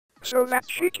So that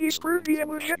cheeky Scrooge and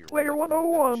Legit Player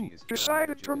 101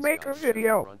 decided to make a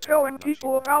video telling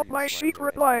people about my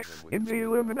secret life in the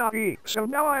Illuminati. So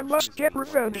now I must get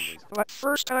revenge. But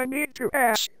first I need to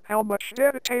ask how much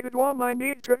dedicated one I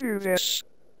need to do this.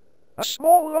 A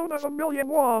small loan of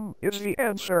 1,000,000 is the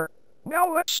answer.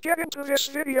 Now let's get into this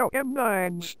video,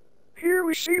 M9s. Here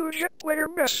we see Legit Player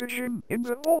messaging in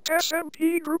the Volt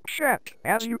SMP group chat.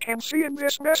 As you can see in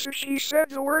this message, he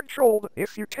said the word trolled.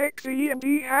 If you take the E and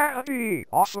D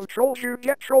off of trolls, you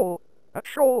get troll. A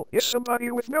troll is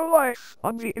somebody with no life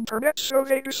on the internet, so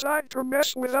they decide to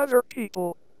mess with other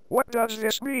people. What does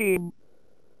this mean?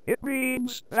 It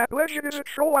means that Legend is a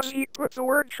troll, as he put the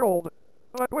word trolled.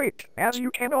 But wait, as you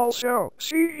can also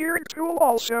see here, Tool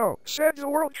also said the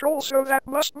word troll, so that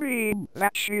must mean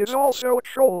that she is also a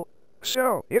troll.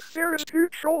 So, if there is two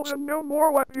trolls and no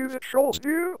more, what do the trolls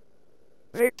do?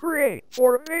 They pray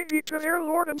for a baby to their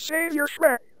Lord and Savior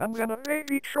Shrek, and then a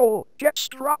baby troll gets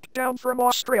dropped down from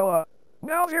Australia.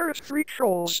 Now there is 3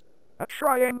 trolls. A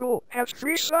triangle has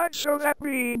 3 sides, so that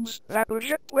means that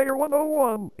Legit Player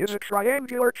 101 is a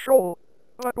triangular troll.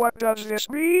 But what does this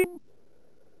mean?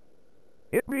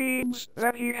 It means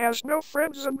that he has no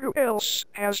friends, and who else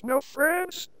has no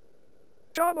friends?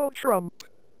 Donald Trump.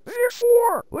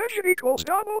 Therefore, Legend equals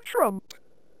Donald Trump.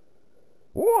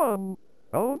 1.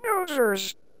 Oh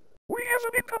nosers. We have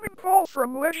an incoming call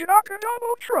from Legend Aka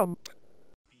Donald Trump.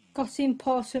 Got an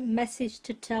important message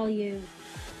to tell you.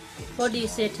 What do you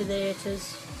say to the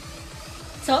haters?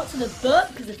 Talk to the butt,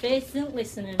 because the face isn't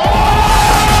listening.